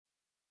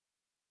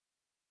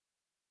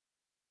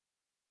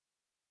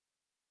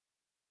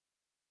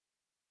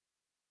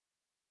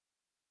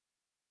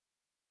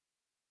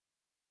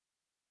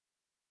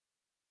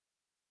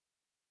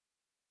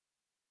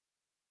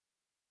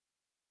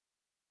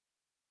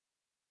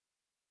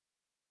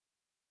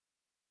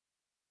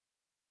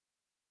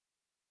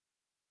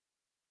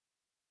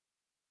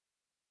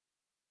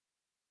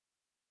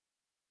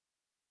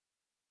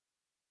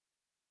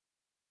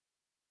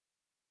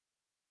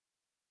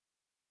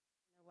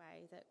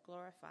that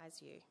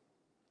glorifies you.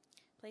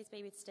 Please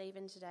be with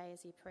Stephen today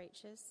as he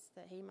preaches,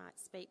 that he might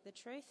speak the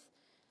truth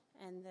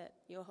and that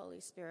your Holy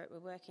Spirit will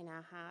work in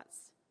our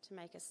hearts to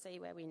make us see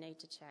where we need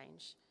to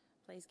change.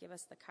 Please give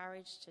us the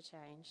courage to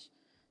change,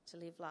 to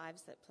live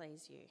lives that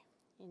please you.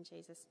 In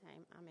Jesus'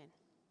 name, amen.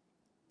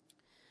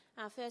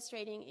 Our first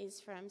reading is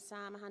from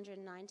Psalm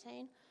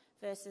 119,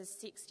 verses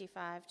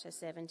 65 to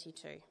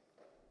 72.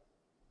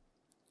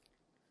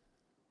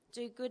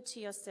 Do good to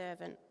your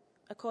servant,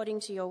 according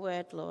to your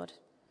word, Lord.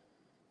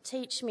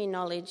 Teach me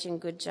knowledge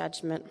and good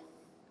judgment,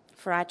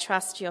 for I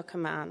trust your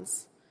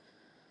commands.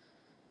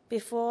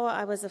 Before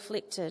I was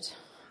afflicted,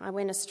 I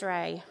went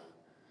astray,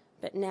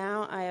 but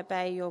now I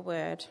obey your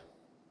word.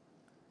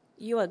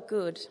 You are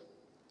good,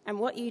 and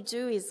what you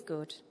do is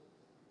good.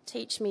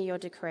 Teach me your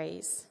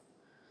decrees.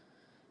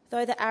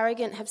 Though the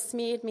arrogant have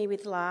smeared me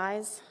with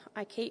lies,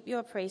 I keep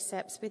your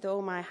precepts with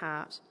all my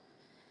heart.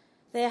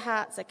 Their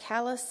hearts are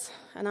callous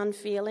and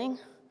unfeeling,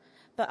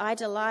 but I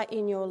delight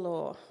in your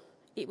law.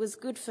 It was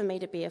good for me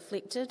to be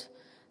afflicted,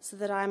 so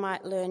that I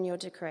might learn your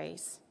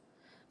decrees.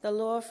 The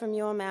law from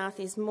your mouth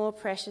is more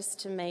precious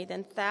to me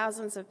than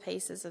thousands of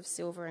pieces of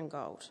silver and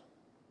gold.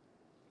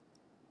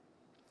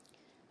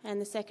 And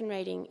the second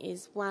reading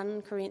is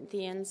 1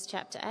 Corinthians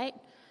chapter 8,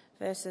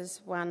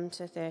 verses 1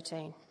 to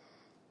 13.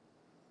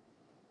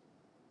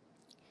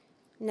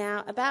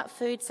 Now, about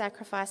food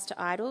sacrificed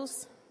to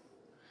idols,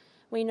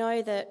 we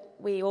know that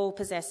we all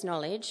possess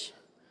knowledge,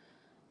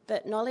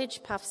 but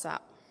knowledge puffs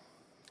up,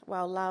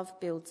 while love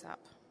builds up.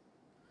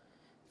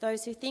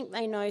 Those who think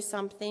they know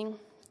something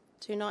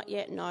do not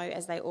yet know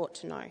as they ought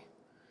to know.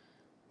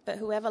 But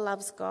whoever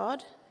loves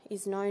God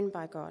is known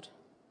by God.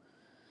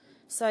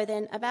 So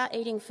then, about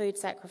eating food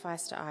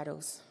sacrificed to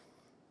idols.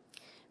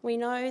 We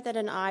know that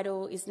an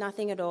idol is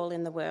nothing at all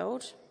in the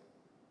world,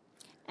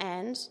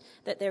 and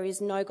that there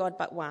is no God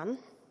but one.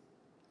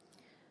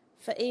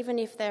 For even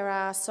if there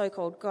are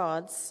so-called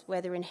gods,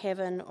 whether in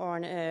heaven or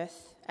on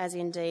earth, as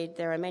indeed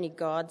there are many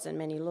gods and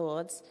many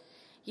lords,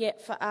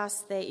 yet for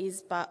us there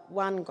is but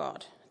one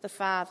God, the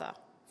Father,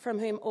 from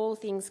whom all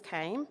things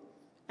came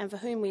and for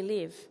whom we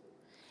live.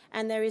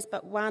 And there is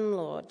but one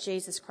Lord,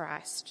 Jesus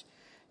Christ,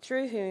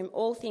 through whom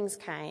all things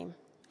came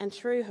and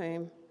through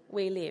whom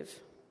we live.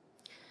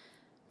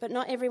 But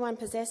not everyone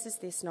possesses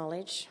this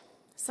knowledge.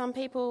 Some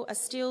people are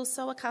still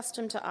so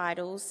accustomed to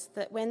idols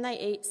that when they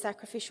eat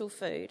sacrificial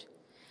food,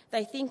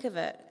 they think of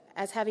it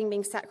as having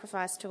been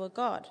sacrificed to a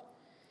god.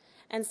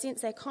 And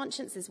since their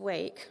conscience is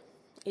weak,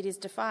 it is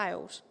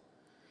defiled.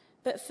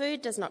 But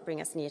food does not bring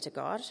us near to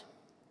God.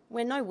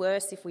 We're no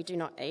worse if we do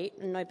not eat,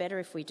 and no better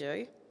if we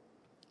do.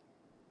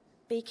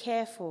 Be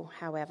careful,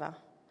 however,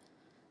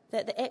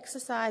 that the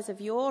exercise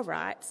of your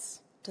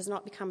rights does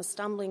not become a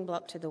stumbling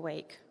block to the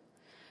weak.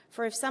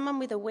 For if someone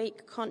with a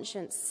weak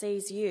conscience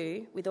sees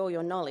you, with all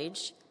your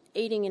knowledge,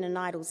 eating in an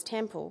idol's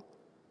temple,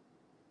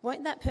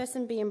 won't that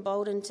person be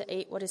emboldened to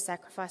eat what is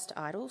sacrificed to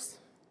idols?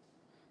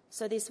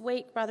 So this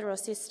weak brother or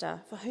sister,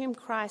 for whom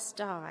Christ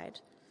died,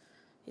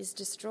 is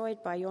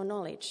destroyed by your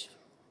knowledge.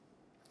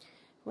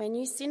 When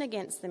you sin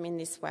against them in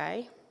this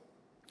way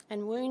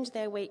and wound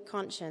their weak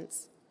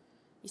conscience,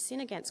 you sin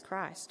against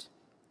Christ.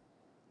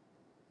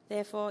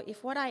 Therefore,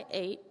 if what I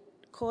eat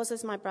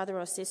causes my brother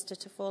or sister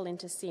to fall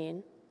into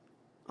sin,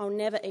 I'll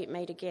never eat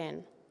meat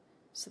again,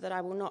 so that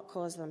I will not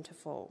cause them to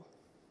fall.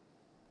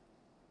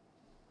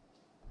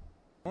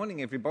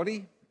 Morning,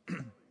 everybody.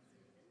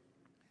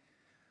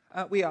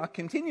 We are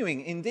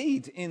continuing,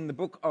 indeed, in the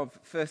book of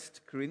 1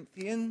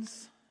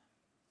 Corinthians.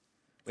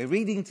 We're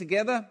reading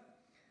together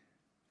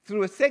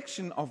through a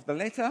section of the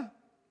letter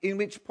in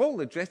which Paul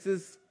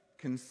addresses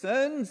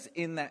concerns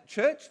in that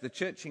church, the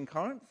church in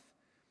Corinth,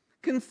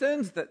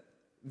 concerns that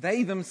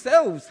they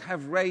themselves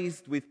have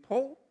raised with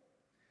Paul.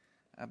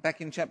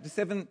 Back in chapter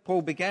 7,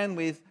 Paul began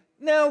with,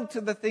 "Now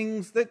to the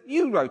things that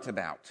you wrote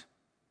about."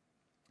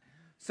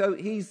 So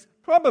he's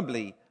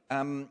probably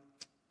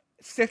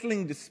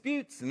settling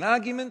disputes and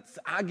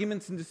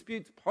arguments and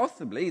disputes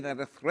possibly that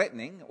are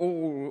threatening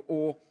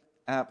or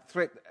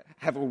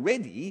have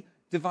already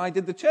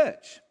divided the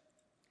church.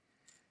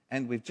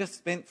 And we've just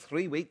spent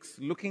 3 weeks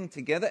looking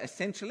together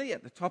essentially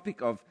at the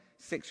topic of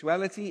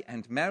sexuality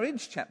and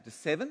marriage, chapter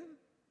 7.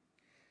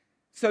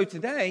 So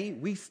today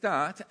we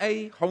start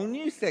a whole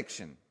new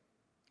section.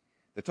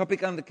 The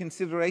topic under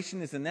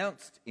consideration is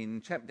announced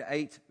in chapter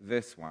 8,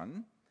 verse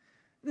 1.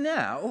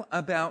 Now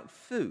about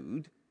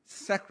food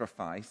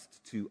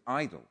sacrificed to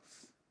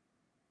idols.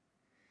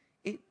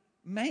 It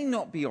may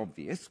not be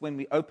obvious when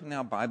we open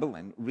our Bible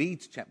and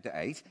read chapter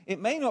 8. It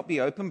may not be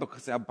open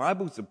because our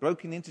Bibles are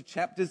broken into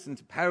chapters,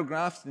 into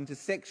paragraphs, into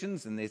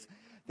sections, and there's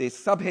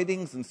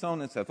subheadings and so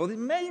on and so forth. It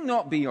may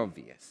not be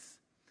obvious.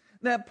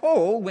 Now,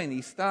 Paul, when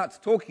he starts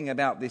talking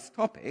about this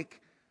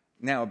topic,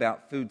 now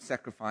about food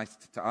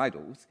sacrificed to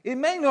idols, it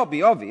may not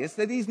be obvious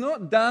that he's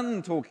not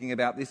done talking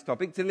about this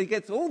topic till he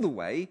gets all the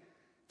way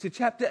to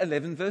chapter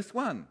 11, verse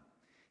 1.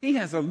 He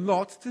has a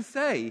lot to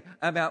say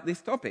about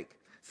this topic.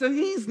 So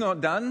he's not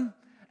done,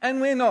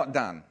 and we're not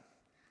done.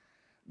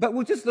 But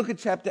we'll just look at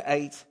chapter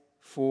 8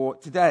 for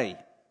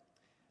today.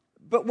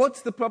 But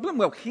what's the problem?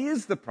 Well,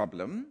 here's the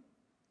problem.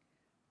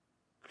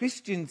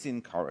 Christians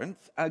in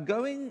Corinth are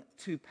going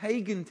to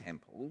pagan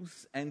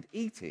temples and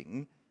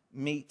eating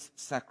meat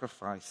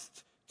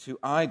sacrificed to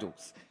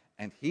idols.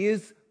 And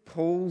here's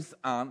Paul's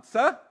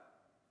answer.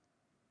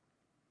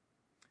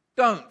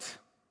 Don't.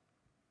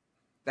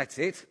 That's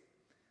it.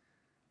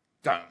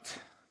 Don't.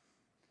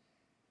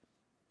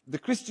 The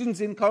Christians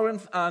in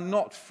Corinth are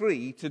not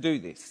free to do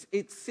this.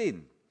 It's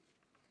sin.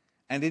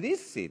 And it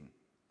is sin.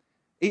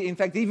 In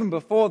fact, even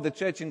before the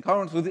church in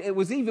Corinth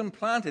was even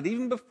planted,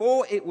 even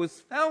before it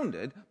was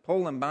founded,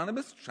 Paul and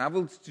Barnabas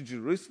travelled to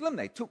Jerusalem.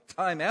 They took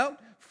time out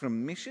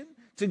from mission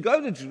to go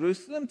to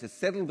Jerusalem to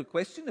settle the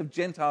question of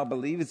Gentile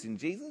believers in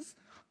Jesus,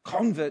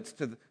 converts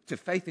to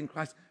faith in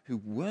Christ who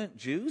weren't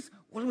Jews.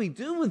 What do we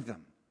do with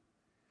them?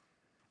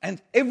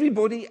 And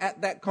everybody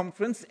at that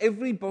conference,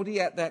 everybody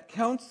at that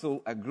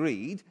council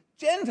agreed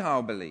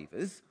Gentile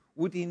believers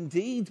would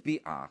indeed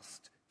be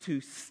asked to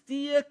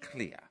steer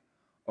clear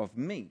of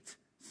meat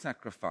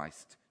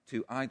sacrificed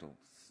to idols.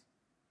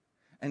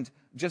 And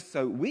just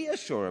so we are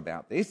sure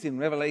about this, in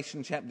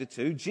Revelation chapter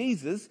 2,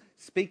 Jesus,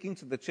 speaking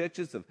to the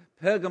churches of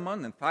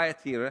Pergamon and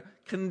Thyatira,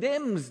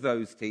 condemns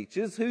those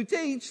teachers who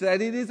teach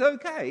that it is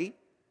okay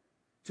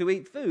to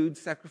eat food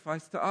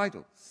sacrificed to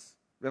idols.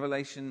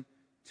 Revelation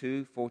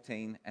 2,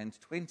 14 and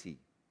 20.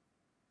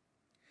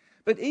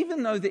 But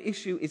even though the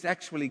issue is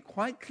actually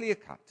quite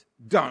clear-cut,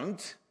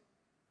 don't,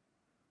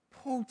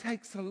 Paul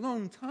takes a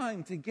long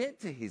time to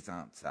get to his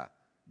answer.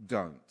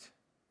 Don't.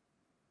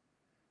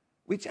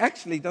 Which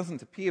actually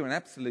doesn't appear in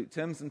absolute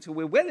terms until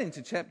we're well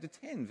into chapter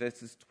 10,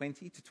 verses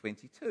 20 to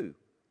 22.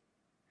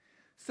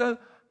 So,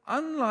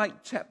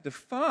 unlike chapter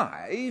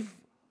 5,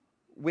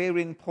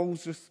 wherein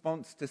Paul's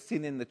response to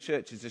sin in the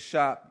church is a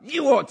sharp,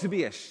 "You ought to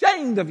be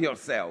ashamed of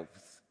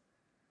yourselves."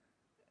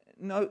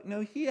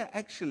 No, here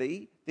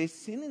actually there's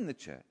sin in the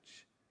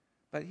church,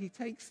 but he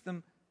takes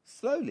them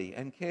slowly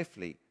and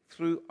carefully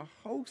through a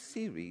whole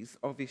series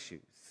of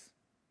issues.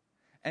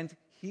 And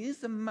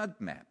here's a mud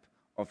map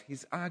of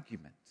his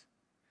argument.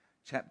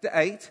 Chapter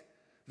 8,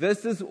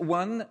 verses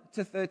 1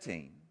 to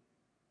 13.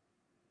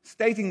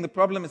 Stating the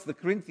problem as the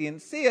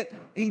Corinthians see it,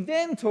 he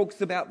then talks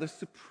about the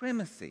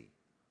supremacy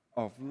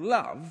of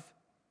love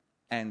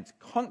and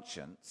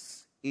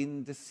conscience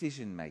in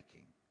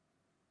decision-making.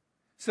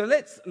 So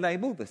let's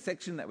label the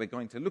section that we're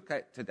going to look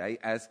at today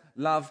as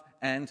love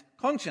and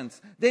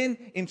conscience. Then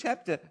in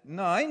chapter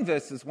 9,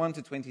 verses 1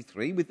 to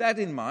 23, with that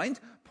in mind,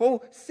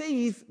 Paul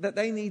sees that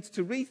they need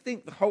to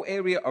rethink the whole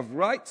area of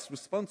rights,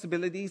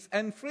 responsibilities,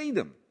 and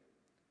freedom.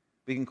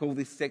 We can call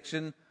this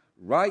section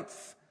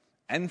Rights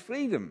and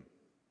Freedom.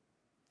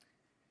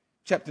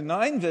 Chapter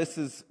 9,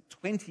 verses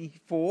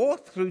 24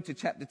 through to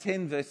chapter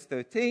 10, verse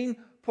 13,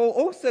 Paul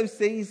also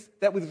sees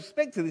that with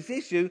respect to this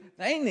issue,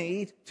 they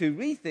need to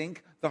rethink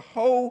the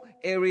whole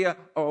area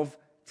of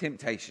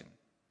temptation.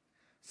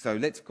 So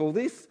let's call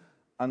this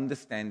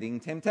Understanding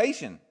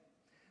Temptation.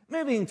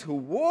 Moving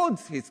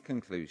towards his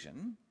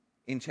conclusion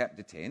in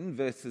chapter 10,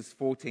 verses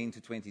 14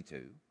 to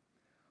 22,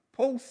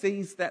 Paul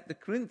sees that the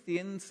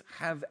Corinthians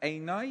have a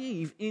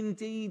naive,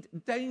 indeed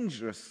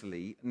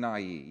dangerously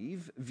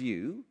naive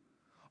view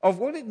of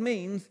what it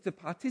means to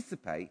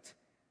participate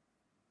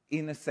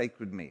in a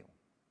sacred meal.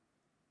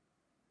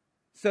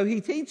 So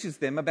he teaches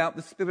them about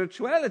the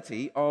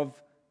spirituality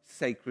of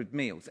sacred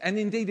meals. And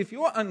indeed, if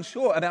you're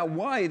unsure about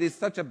why it is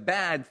such a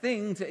bad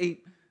thing to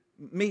eat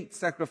meat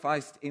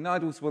sacrificed in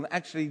idols, well,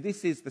 actually,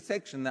 this is the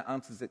section that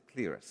answers it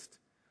clearest.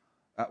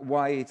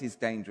 Why it is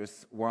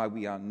dangerous, why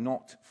we are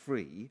not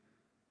free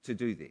to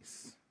do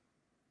this.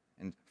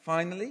 And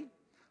finally,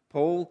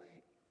 Paul,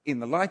 in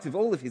the light of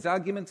all of his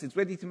arguments, is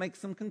ready to make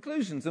some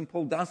conclusions. And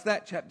Paul does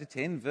that, chapter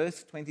 10,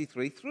 verse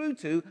 23, through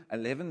to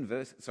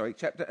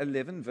chapter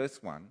 11,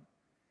 verse 1.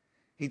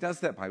 He does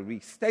that by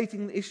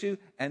restating the issue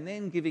and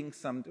then giving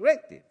some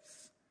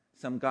directives,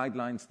 some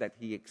guidelines that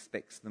he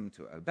expects them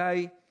to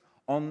obey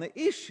on the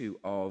issue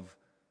of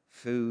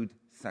food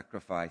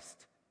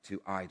sacrificed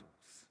to idols.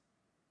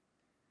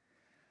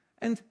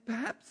 And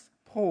perhaps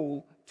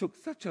Paul took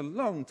such a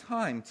long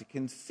time to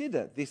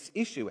consider this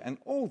issue and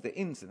all the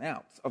ins and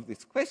outs of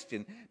this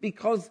question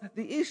because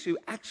the issue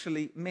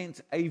actually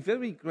meant a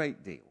very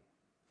great deal.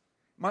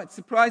 It might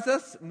surprise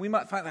us, and we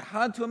might find it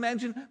hard to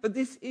imagine, but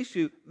this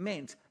issue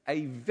meant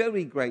a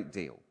very great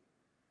deal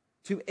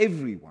to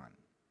everyone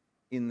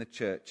in the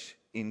church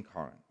in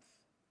Corinth.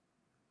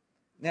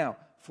 Now,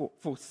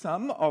 for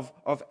some of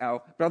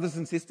our brothers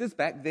and sisters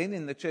back then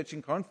in the church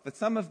in Corinth, for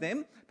some of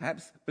them,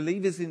 perhaps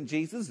believers in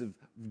Jesus of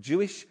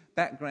Jewish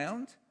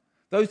background,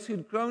 those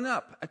who'd grown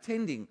up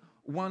attending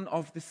one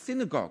of the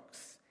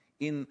synagogues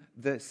in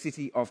the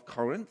city of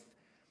Corinth,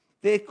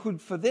 there could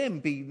for them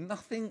be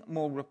nothing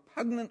more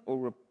repugnant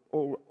or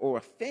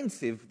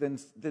offensive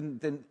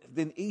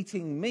than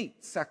eating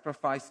meat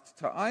sacrificed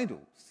to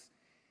idols.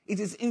 It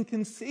is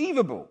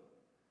inconceivable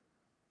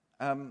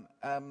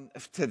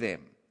to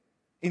them.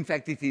 In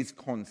fact, it is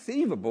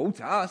conceivable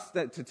to us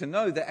to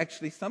know that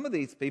actually some of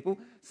these people,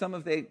 some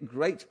of their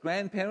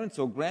great-grandparents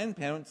or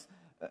grandparents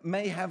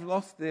may have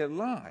lost their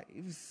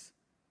lives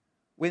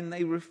when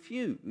they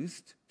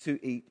refused to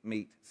eat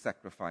meat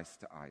sacrificed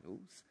to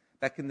idols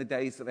back in the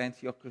days of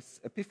Antiochus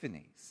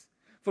Epiphanes.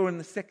 For in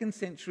the 2nd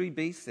century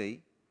BC,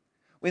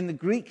 when the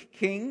Greek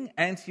king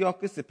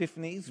Antiochus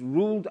Epiphanes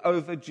ruled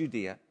over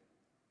Judea,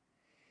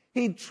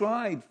 he'd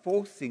tried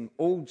forcing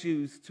all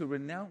Jews to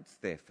renounce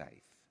their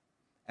faith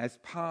as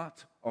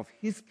part of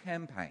his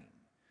campaign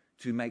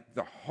to make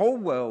the whole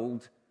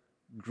world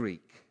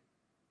Greek.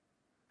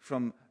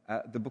 From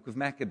the book of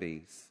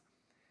Maccabees.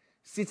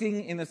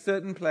 Sitting in a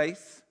certain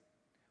place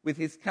with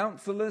his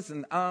counselors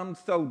and armed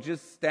soldiers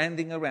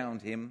standing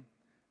around him,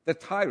 the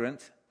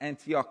tyrant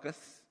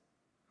Antiochus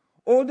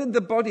ordered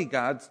the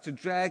bodyguards to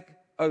drag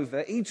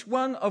over each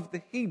one of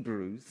the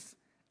Hebrews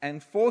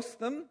and force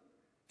them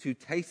to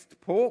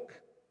taste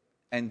pork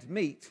and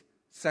meat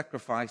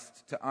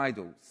sacrificed to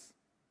idols.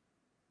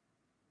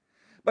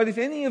 But if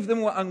any of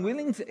them were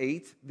unwilling to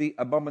eat the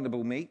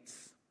abominable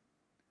meats,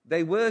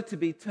 they were to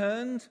be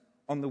turned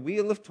on the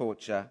wheel of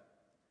torture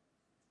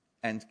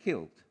and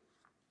killed.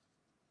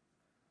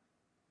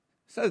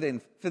 So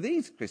then, for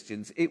these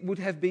Christians, it would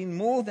have been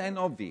more than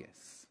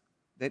obvious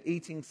that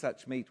eating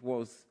such meat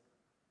was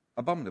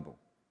abominable.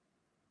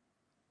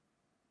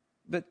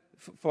 But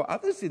for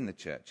others in the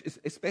church,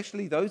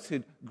 especially those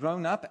who'd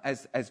grown up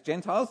as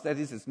Gentiles, that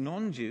is, as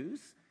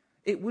non-Jews,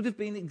 it would have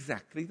been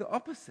exactly the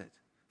opposite.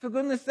 For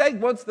goodness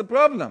sake, what's the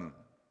problem?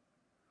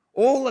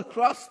 All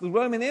across the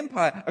Roman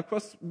Empire,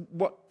 across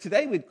what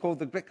today we'd call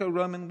the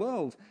Greco-Roman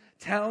world,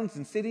 towns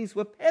and cities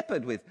were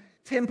peppered with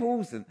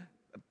temples and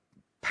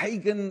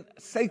pagan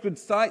sacred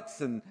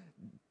sites and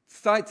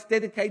sites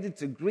dedicated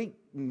to Greek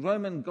and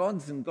Roman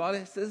gods and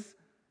goddesses.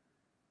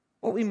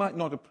 What we might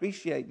not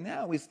appreciate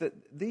now is that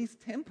these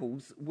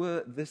temples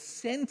were the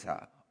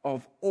center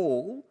of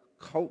all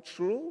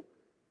cultural,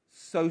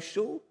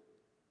 social,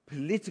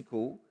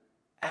 political,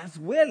 as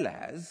well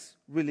as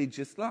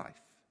religious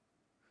life.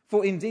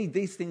 For indeed,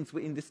 these things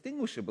were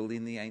indistinguishable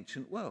in the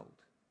ancient world.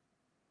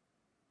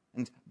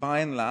 And by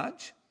and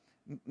large,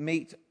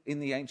 meat in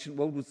the ancient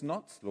world was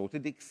not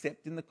slaughtered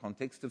except in the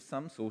context of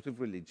some sort of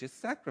religious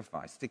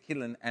sacrifice. To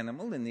kill an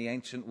animal in the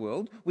ancient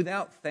world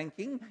without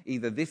thanking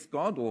either this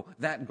god or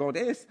that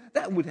goddess,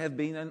 that would have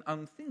been an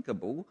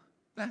unthinkable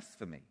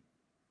blasphemy.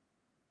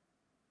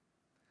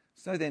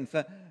 So then,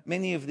 for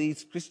many of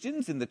these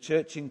Christians in the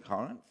church in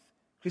Corinth,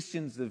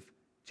 Christians of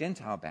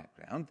Gentile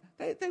background,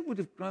 they would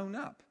have grown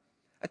up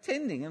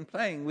attending and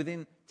playing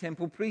within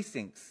temple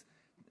precincts.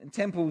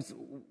 Temples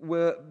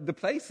were the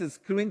places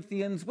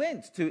Corinthians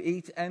went to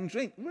eat and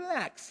drink,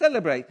 relax,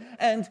 celebrate,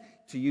 and,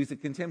 to use a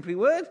contemporary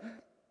word,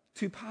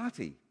 to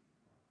party.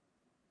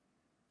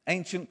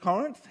 Ancient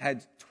Corinth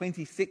had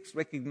 26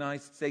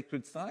 recognized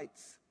sacred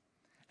sites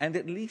and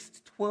at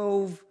least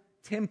 12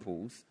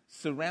 temples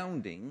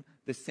surrounding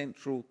the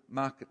central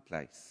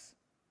marketplace,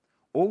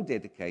 all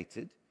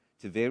dedicated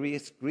to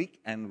various Greek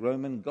and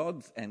Roman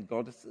gods and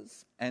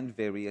goddesses and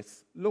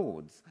various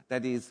lords,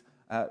 that is,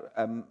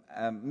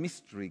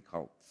 mystery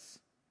cults.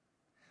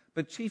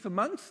 But chief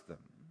amongst them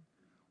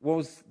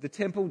was the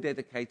temple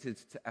dedicated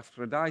to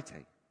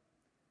Aphrodite,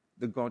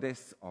 the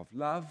goddess of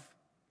love,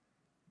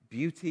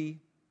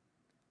 beauty,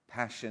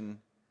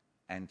 passion,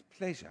 and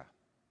pleasure.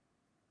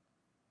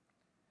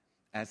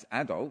 As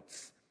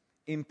adults,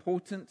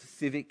 important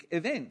civic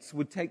events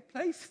would take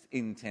place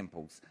in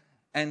temples,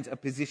 and a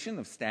position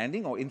of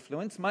standing or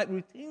influence might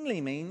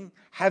routinely mean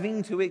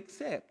having to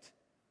accept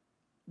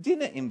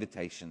dinner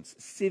invitations,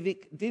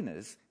 civic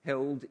dinners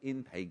held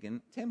in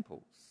pagan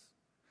temples.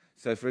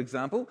 So, for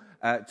example,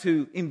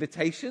 two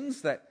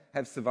invitations that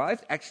have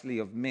survived, actually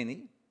of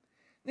many,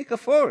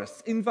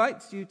 Nicephorus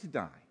invites you to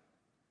dine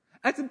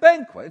at a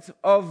banquet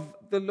of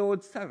the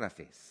Lord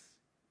Seraphis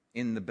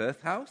in the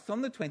birthhouse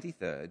on the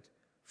 23rd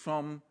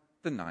from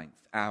the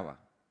 9th hour.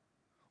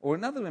 Or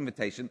another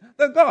invitation,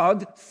 the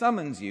god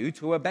summons you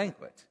to a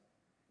banquet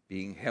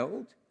being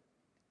held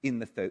in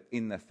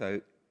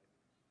the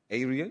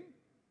Arian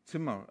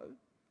tomorrow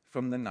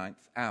from the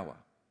 9th hour.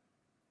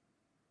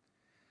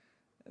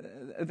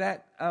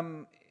 That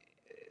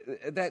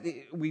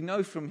we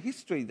know from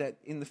history that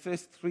in the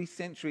first 3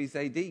 centuries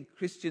AD,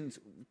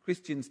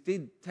 Christians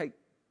did take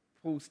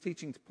Paul's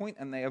teaching to point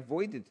and they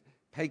avoided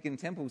pagan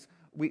temples.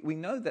 We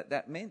know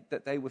that meant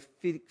that they were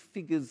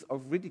figures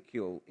of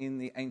ridicule in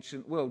the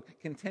ancient world,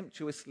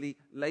 contemptuously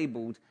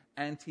labeled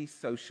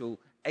antisocial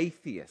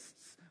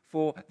atheists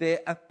for their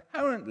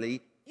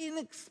apparently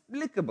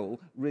inexplicable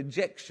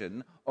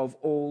rejection of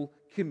all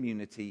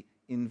community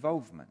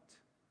involvement.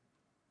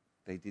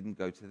 They didn't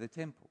go to the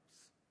temples.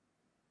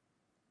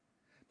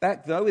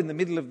 Back, though, in the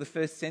middle of the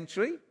 1st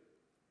century,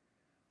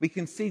 we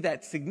can see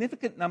that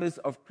significant numbers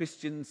of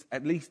Christians,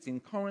 at least in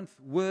Corinth,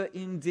 were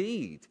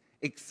indeed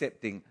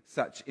accepting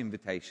such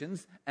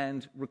invitations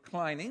and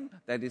reclining,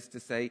 that is to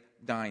say,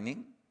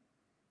 dining,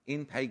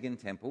 in pagan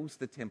temples,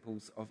 the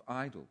temples of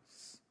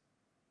idols.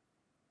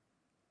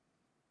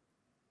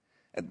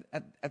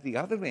 At the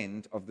other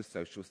end of the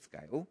social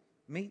scale,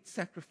 meat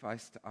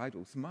sacrificed to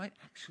idols might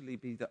actually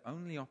be the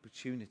only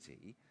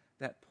opportunity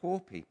that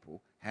poor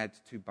people had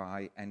to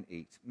buy and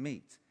eat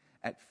meat.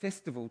 at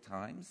festival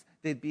times,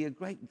 there'd be a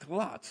great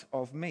glut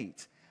of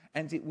meat,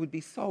 and it would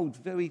be sold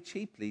very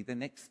cheaply the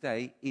next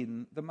day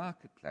in the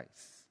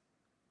marketplace.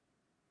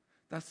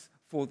 Thus,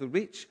 for the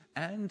rich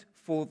and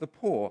for the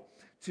poor,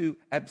 to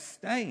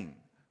abstain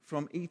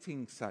from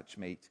eating such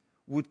meat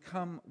would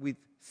come with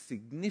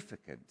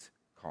significant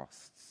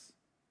costs.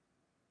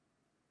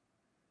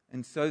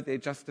 And so their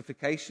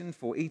justification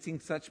for eating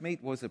such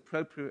meat was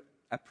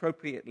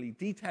appropriately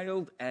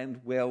detailed and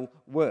well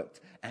worked.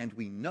 And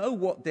we know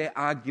what their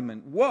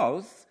argument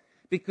was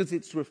because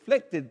it's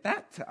reflected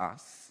back to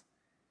us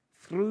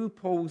through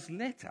Paul's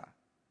letter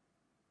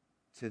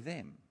to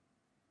them.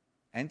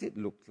 And it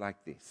looked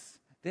like this.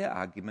 Their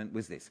argument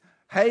was this: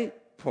 hey,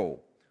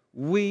 Paul,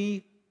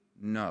 we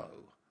know.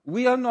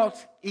 We are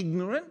not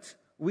ignorant.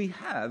 We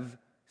have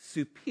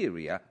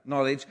superior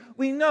knowledge.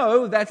 We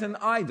know that an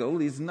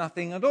idol is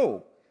nothing at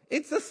all.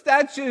 It's a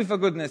statue, for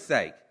goodness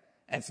sake.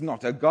 It's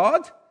not a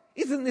god.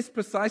 Isn't this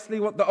precisely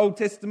what the Old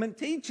Testament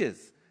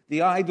teaches?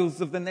 The idols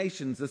of the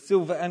nations are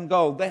silver and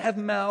gold. They have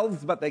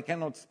mouths, but they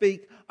cannot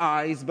speak,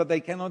 eyes, but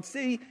they cannot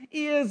see,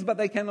 ears, but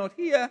they cannot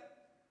hear,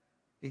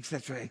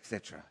 etc.,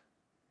 etc.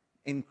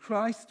 In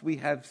Christ we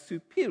have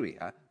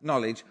superior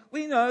knowledge.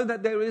 We know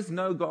that there is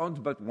no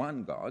God but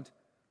one God,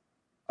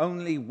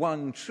 only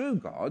one true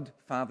God,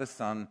 Father,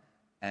 Son,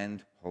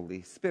 and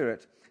Holy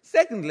Spirit.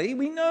 Secondly,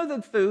 we know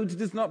that food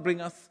does not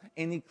bring us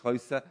any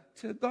closer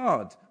to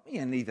God. We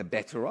are neither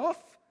better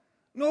off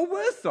nor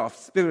worse off,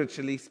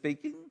 spiritually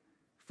speaking,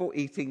 for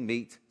eating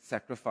meat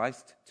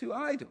sacrificed to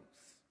idols.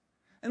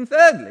 And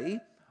thirdly,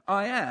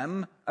 I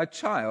am a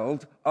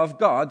child of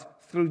God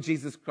through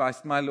Jesus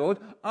Christ my Lord.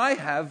 I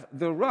have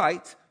the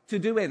right to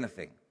do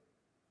anything.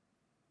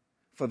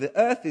 For the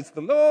earth is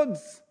the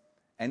Lord's,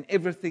 and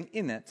everything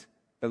in it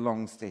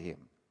belongs to him.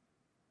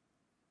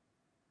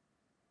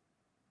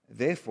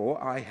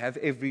 Therefore, I have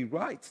every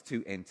right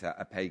to enter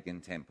a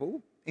pagan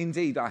temple.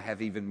 Indeed, I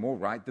have even more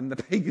right than the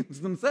pagans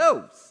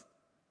themselves.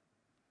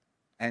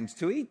 And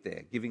to eat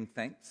there, giving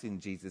thanks in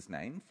Jesus'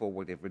 name for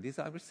whatever it is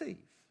I receive.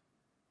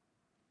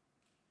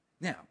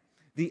 Now,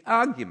 the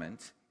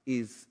argument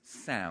is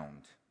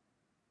sound.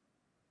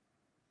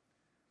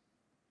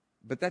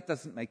 But that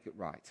doesn't make it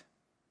right.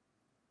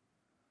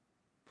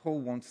 Paul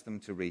wants them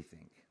to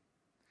rethink.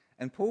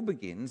 And Paul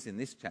begins in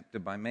this chapter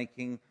by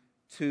making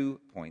 2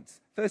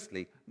 points.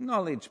 Firstly,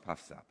 knowledge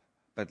puffs up,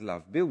 but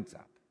love builds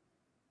up.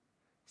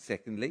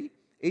 Secondly,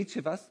 each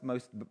of us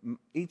must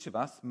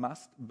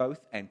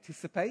both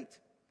anticipate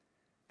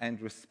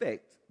and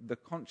respect the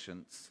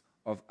conscience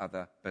of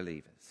other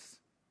believers.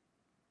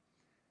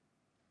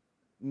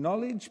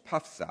 Knowledge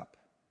puffs up,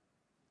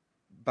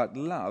 but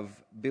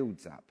love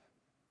builds up.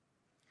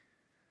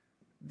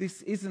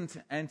 This isn't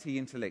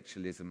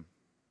anti-intellectualism.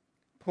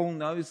 Paul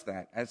knows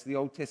that, as the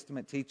Old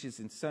Testament teaches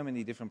in so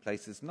many different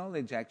places,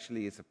 knowledge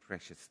actually is a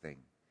precious thing.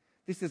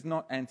 This is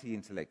not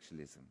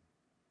anti-intellectualism.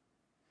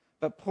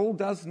 But Paul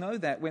does know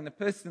that when a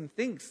person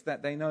thinks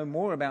that they know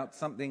more about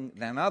something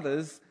than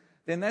others,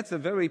 then that's a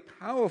very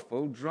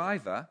powerful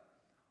driver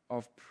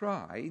of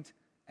pride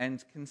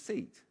and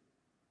conceit.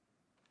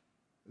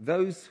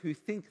 Those who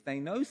think they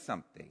know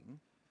something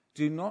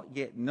do not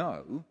yet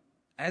know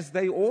as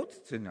they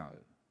ought to know.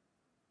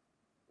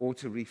 Or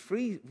to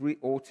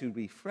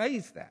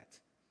rephrase that,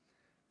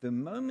 the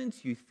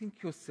moment you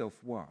think yourself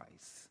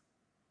wise,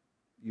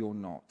 you're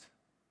not.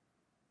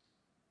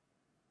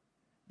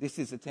 This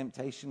is a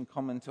temptation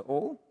common to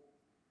all,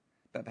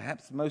 but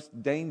perhaps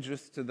most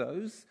dangerous to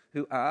those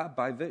who are,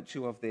 by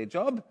virtue of their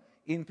job,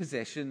 in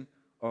possession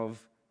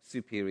of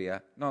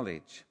superior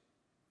knowledge.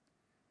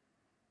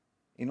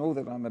 In all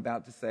that I'm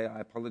about to say, I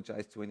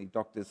apologize to any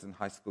doctors and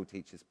high school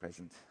teachers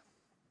present,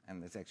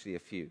 and there's actually a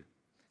few,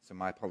 so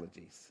my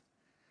apologies.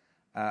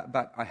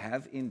 But I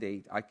have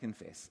indeed, I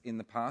confess, in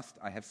the past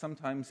I have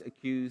sometimes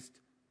accused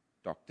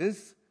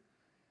doctors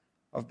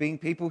of being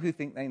people who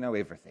think they know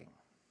everything.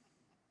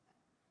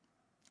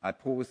 I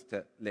paused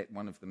to let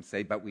one of them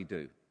say, but we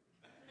do.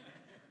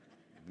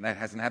 And that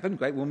hasn't happened.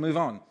 Great, we'll move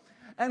on.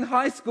 And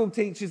high school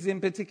teachers in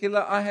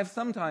particular, I have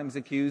sometimes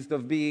accused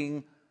of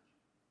being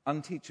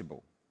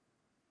unteachable.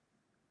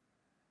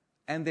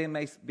 And there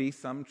may be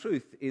some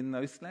truth in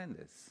those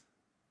slanders.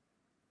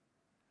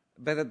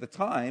 But at the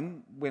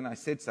time, when I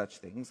said such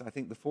things, I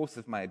think the force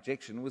of my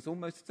objection was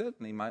almost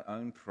certainly my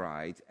own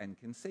pride and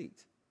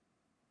conceit.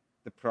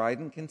 The pride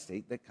and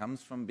conceit that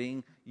comes from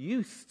being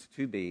used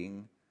to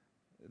being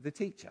the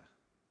teacher.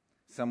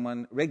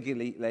 Someone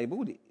regularly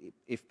labelled,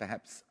 if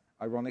perhaps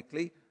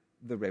ironically,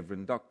 the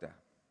Reverend Doctor.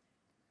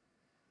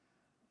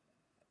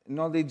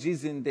 Knowledge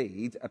is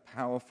indeed a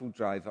powerful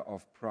driver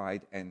of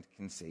pride and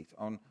conceit.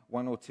 On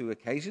 1 or 2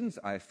 occasions,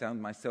 I have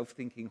found myself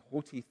thinking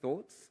haughty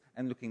thoughts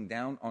and looking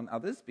down on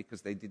others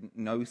because they didn't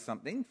know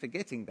something,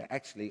 forgetting that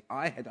actually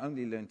I had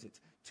only learnt it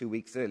 2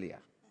 weeks earlier.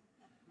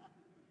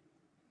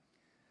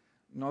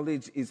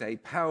 Knowledge is a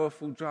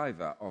powerful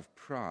driver of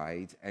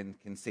pride and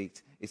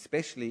conceit,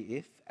 especially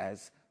if,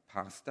 as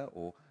pastor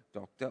or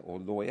doctor or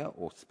lawyer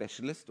or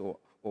specialist or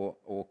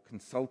or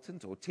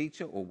consultant or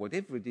teacher or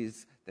whatever it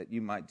is that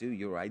you might do,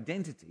 your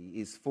identity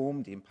is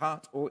formed in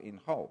part or in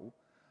whole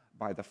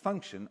by the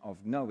function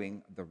of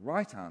knowing the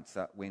right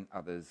answer when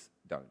others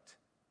don't.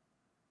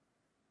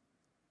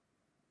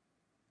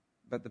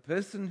 But the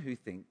person who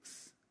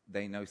thinks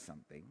they know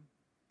something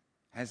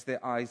has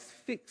their eyes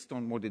fixed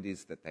on what it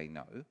is that they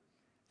know,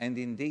 and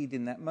indeed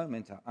in that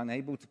moment are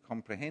unable to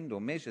comprehend or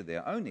measure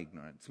their own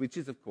ignorance, which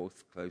is of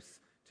course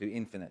close to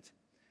infinite.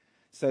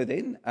 So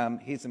then,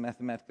 here's a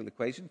mathematical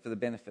equation for the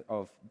benefit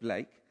of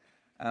Blake.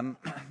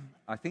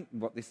 I think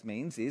what this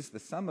means is the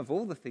sum of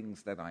all the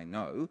things that I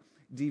know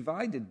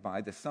divided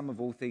by the sum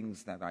of all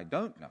things that I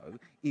don't know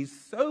is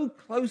so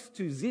close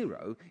to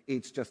zero,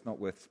 it's just not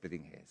worth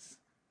splitting hairs.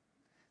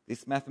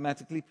 This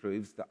mathematically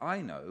proves that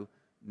I know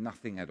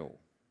nothing at all.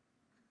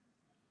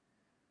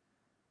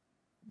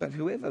 But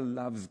whoever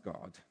loves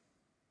God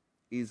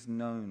is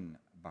known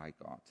by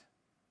God.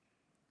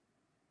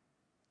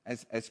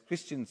 As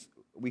Christians,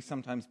 we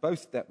sometimes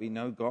boast that we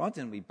know God,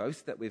 and we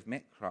boast that we've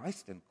met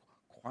Christ, and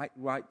quite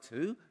right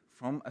too,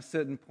 from a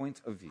certain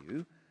point of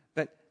view.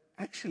 But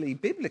actually,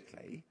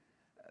 biblically,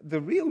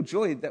 the real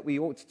joy that we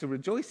ought to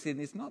rejoice in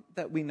is not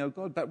that we know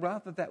God, but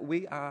rather that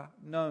we are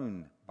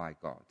known by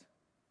God.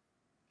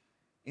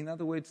 In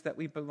other words, that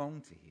we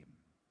belong to him.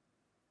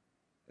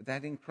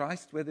 That in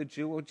Christ, whether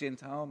Jew or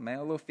Gentile,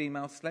 male or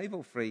female, slave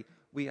or free,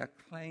 we are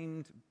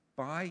claimed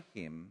by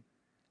him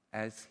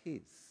as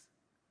his.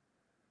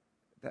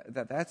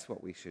 That's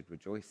what we should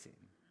rejoice in.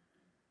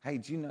 Hey,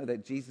 do you know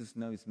that Jesus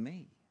knows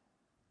me?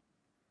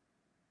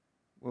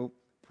 Well,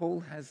 Paul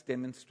has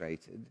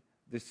demonstrated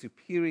the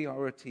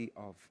superiority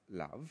of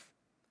love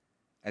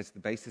as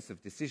the basis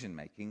of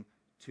decision-making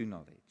to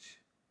knowledge.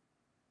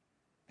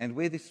 And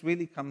where this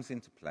really comes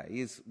into play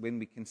is when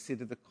we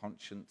consider the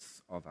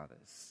conscience of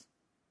others.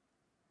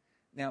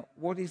 Now,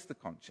 what is the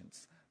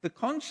conscience? The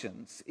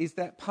conscience is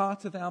that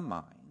part of our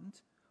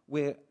mind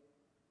where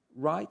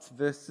right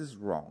versus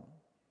wrong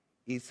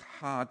is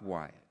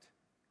hardwired.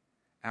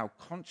 Our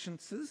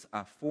consciences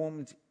are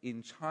formed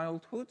in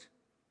childhood,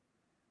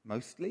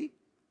 mostly,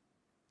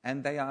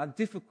 and they are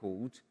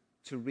difficult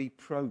to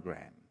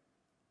reprogram.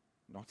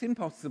 Not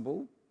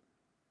impossible,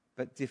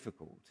 but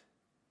difficult.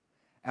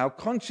 Our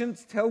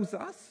conscience tells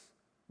us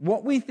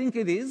what we think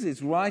it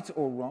is right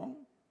or wrong,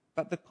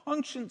 but the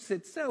conscience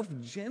itself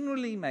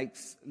generally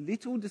makes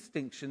little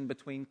distinction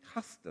between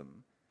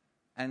custom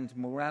and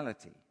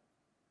morality.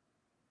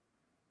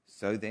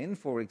 So then,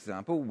 for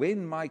example,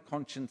 when my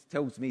conscience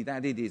tells me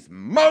that it is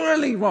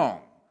morally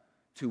wrong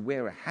to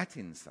wear a hat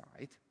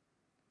inside,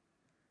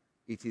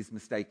 it is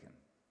mistaken.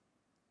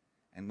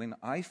 And when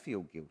I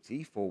feel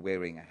guilty for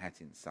wearing a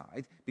hat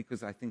inside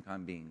because I think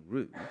I'm being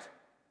rude,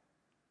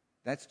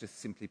 that's just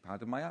simply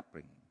part of my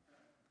upbringing.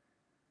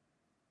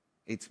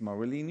 It's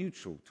morally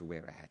neutral to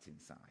wear a hat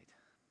inside.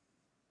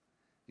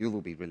 You'll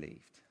all be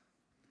relieved.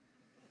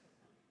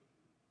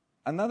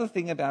 Another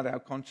thing about our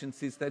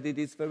conscience is that it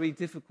is very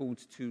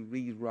difficult to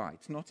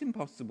rewrite. Not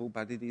impossible,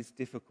 but it is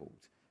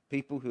difficult.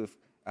 People who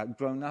have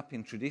grown up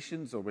in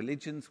traditions or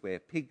religions where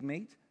pig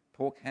meat,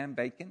 pork, ham,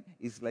 bacon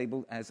is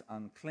labeled as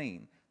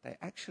unclean, they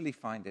actually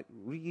find it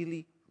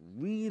really,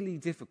 really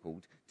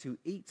difficult to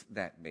eat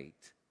that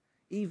meat,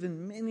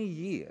 even many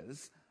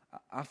years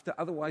after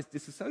otherwise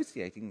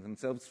disassociating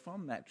themselves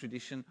from that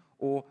tradition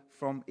or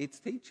from its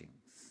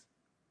teachings.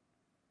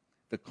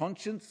 The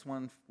conscience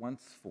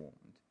once formed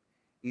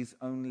is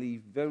only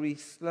very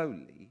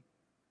slowly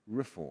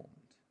reformed.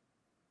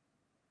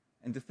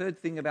 And the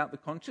third thing about the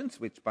conscience,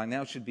 which by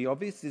now should be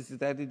obvious, is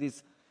that it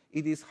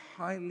is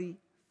highly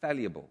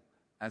fallible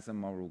as a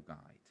moral guide.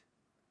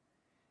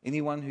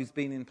 Anyone who's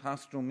been in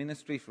pastoral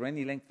ministry for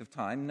any length of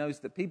time knows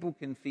that people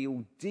can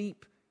feel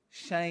deep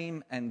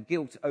shame and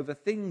guilt over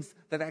things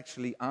that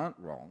actually aren't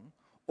wrong,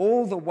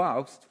 all the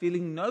whilst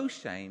feeling no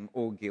shame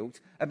or guilt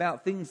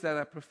about things that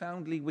are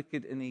profoundly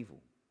wicked and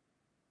evil.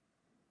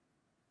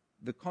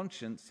 The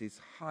conscience is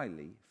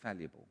highly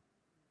fallible.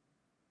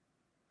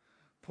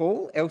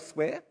 Paul,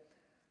 elsewhere,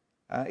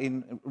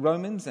 in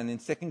Romans and in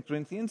 2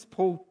 Corinthians,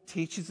 Paul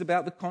teaches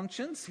about the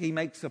conscience. He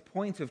makes a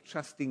point of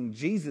trusting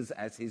Jesus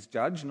as his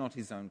judge, not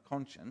his own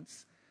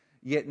conscience,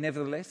 yet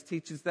nevertheless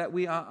teaches that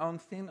we are on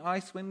thin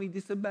ice when we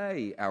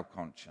disobey our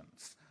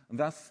conscience. And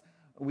thus,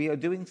 we are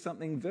doing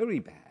something very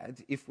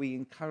bad if we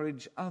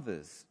encourage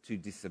others to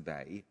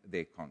disobey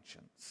their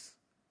conscience.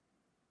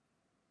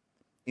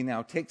 In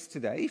our text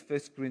today, 1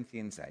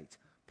 Corinthians 8,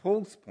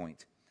 Paul's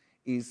point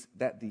is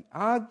that the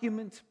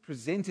argument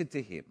presented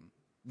to him,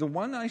 the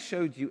one I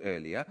showed you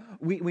earlier,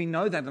 we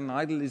know that an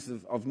idol is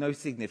of no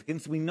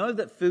significance. We know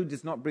that food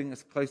does not bring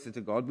us closer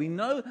to God. We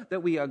know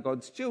that we are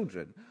God's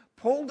children.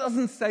 Paul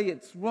doesn't say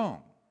it's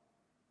wrong.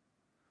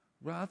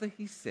 Rather,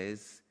 he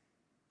says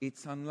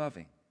it's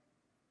unloving.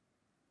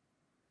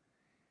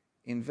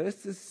 In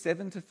verses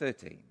 7 to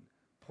 13,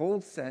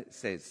 Paul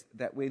says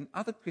that when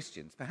other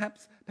Christians,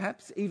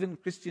 perhaps even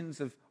Christians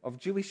of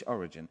Jewish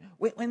origin,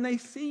 when they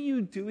see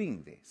you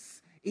doing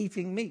this,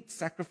 eating meat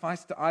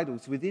sacrificed to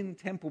idols within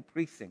temple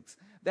precincts,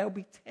 they'll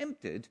be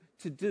tempted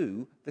to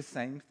do the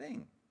same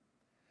thing.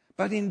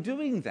 But in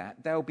doing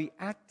that, they'll be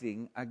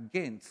acting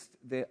against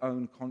their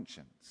own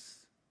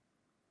conscience.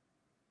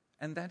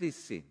 And that is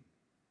sin.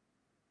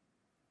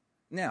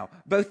 Now,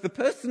 both the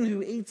person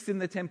who eats in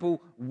the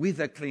temple with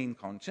a clean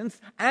conscience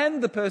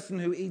and the person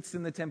who eats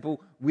in the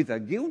temple with a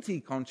guilty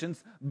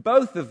conscience,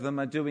 both of them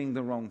are doing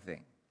the wrong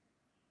thing.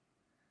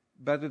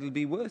 But it'll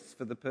be worse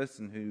for the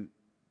person who,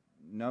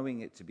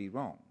 knowing it to be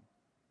wrong,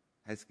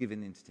 has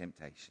given into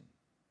temptation.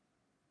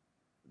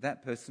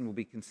 That person will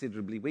be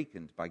considerably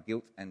weakened by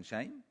guilt and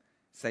shame.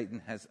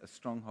 Satan has a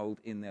stronghold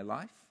in their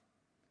life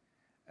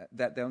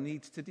that they'll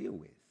need to deal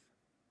with.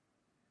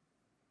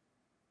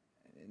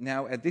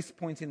 Now, at this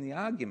point in the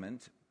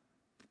argument,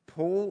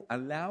 Paul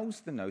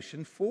allows the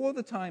notion for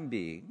the time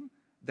being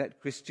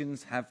that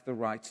Christians have the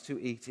right to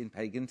eat in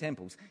pagan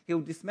temples.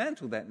 He'll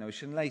dismantle that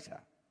notion later.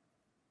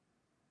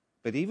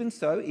 But even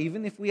so,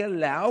 even if we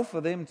allow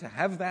for them to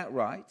have that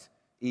right,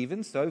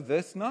 even so,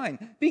 verse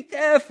 9, be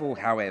careful,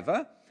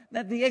 however,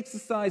 that the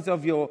exercise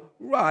of your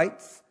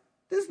rights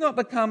does not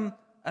become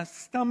a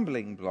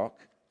stumbling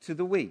block to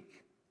the weak.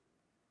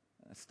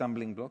 A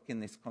stumbling block in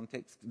this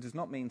context does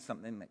not mean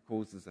something that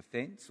causes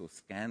offense or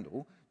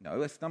scandal.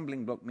 No, a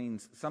stumbling block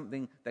means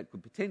something that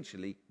could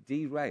potentially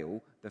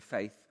derail the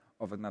faith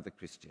of another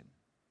Christian.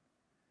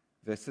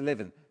 Verse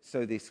 11,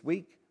 so this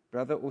weak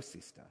brother or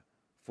sister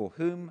for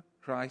whom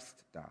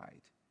Christ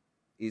died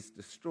is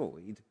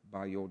destroyed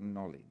by your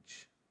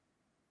knowledge.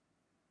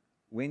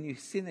 When you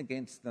sin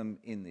against them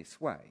in this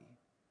way,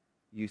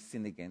 you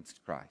sin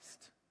against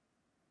Christ.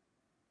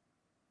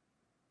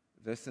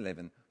 Verse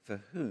 11,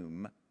 for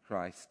whom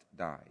Christ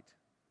died.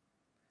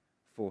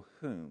 For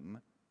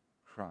whom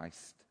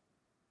Christ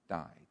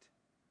died.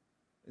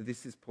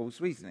 This is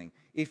Paul's reasoning.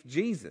 If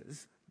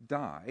Jesus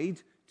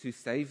died to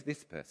save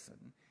this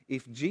person,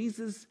 if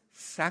Jesus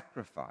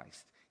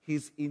sacrificed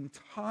his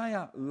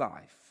entire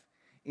life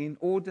in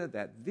order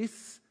that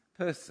this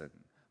person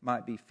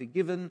might be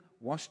forgiven,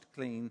 washed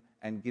clean,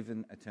 and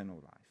given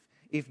eternal life,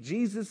 if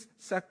Jesus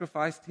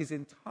sacrificed his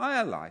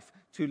entire life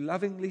to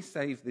lovingly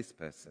save this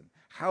person,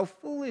 how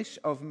foolish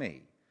of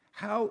me,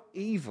 how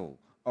evil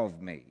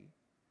of me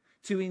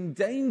to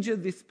endanger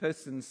this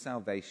person's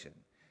salvation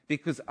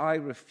because I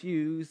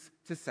refuse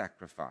to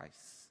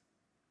sacrifice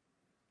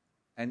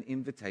an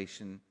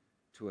invitation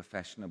to a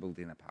fashionable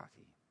dinner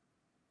party.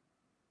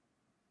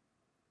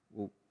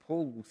 Well,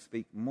 Paul will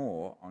speak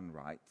more on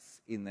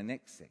rights in the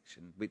next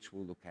section, which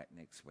we'll look at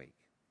next week.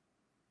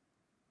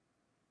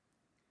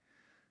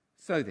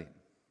 So then,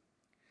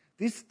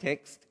 this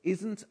text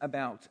isn't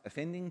about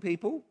offending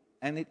people,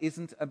 and it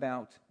isn't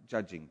about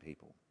judging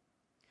people.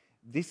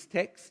 This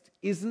text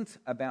isn't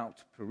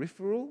about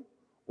peripheral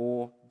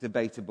or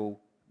debatable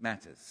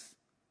matters.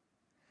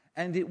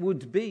 And it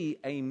would be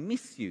a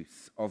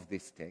misuse of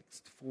this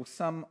text for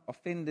some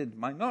offended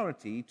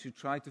minority to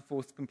try to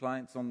force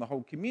compliance on the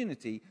whole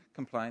community,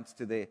 compliance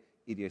to their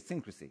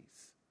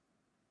idiosyncrasies.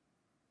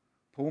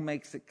 Paul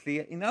makes it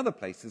clear in other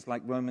places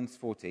like Romans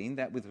 14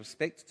 that with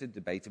respect to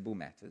debatable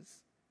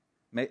matters,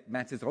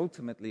 matters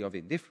ultimately of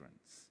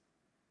indifference,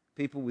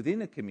 people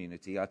within a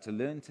community are to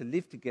learn to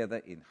live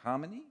together in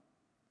harmony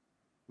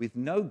with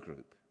no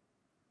group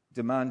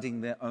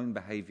demanding their own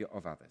behavior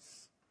of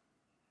others,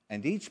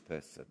 and each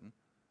person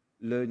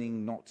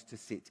learning not to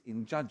sit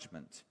in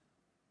judgment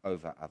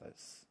over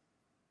others.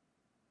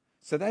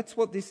 So that's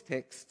what this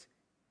text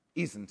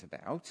isn't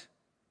about.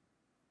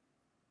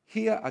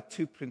 Here are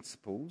two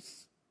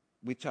principles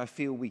which I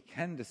feel we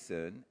can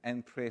discern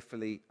and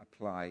prayerfully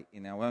apply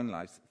in our own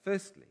lives.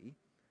 Firstly,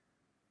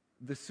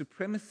 the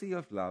supremacy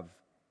of love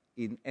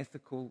in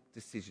ethical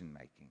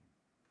decision-making.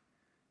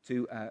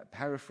 To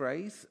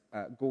paraphrase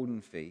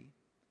Gordon Fee,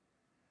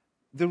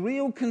 the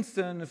real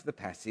concern of the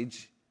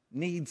passage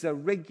needs a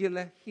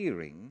regular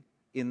hearing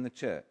in the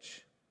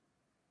church.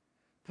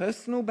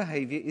 Personal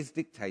behavior is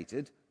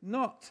dictated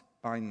not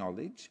by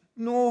knowledge,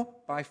 nor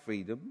by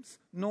freedoms,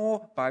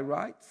 nor by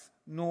rights,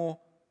 nor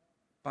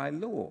by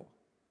law,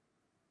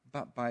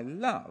 but by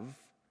love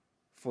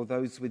for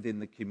those within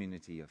the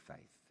community of faith.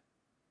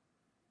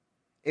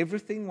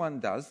 Everything one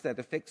does that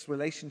affects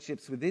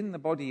relationships within the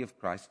body of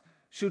Christ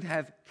should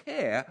have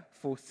care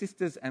for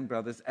sisters and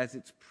brothers as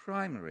its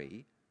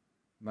primary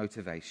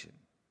motivation.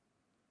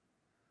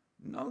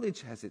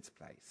 Knowledge has its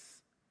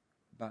place,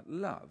 but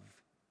love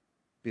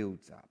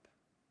builds up.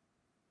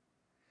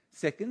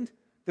 Second,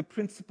 the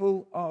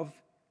principle of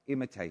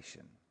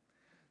imitation.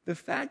 The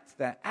fact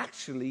that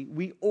actually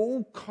we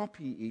all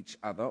copy each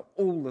other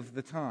all of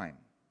the time.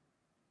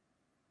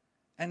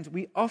 And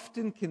we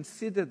often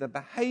consider the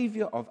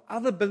behavior of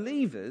other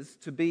believers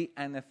to be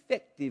an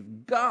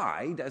effective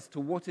guide as to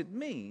what it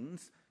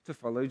means to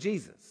follow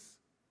Jesus.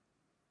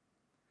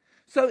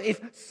 So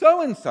if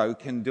so-and-so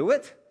can do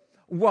it,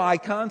 why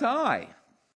can't I?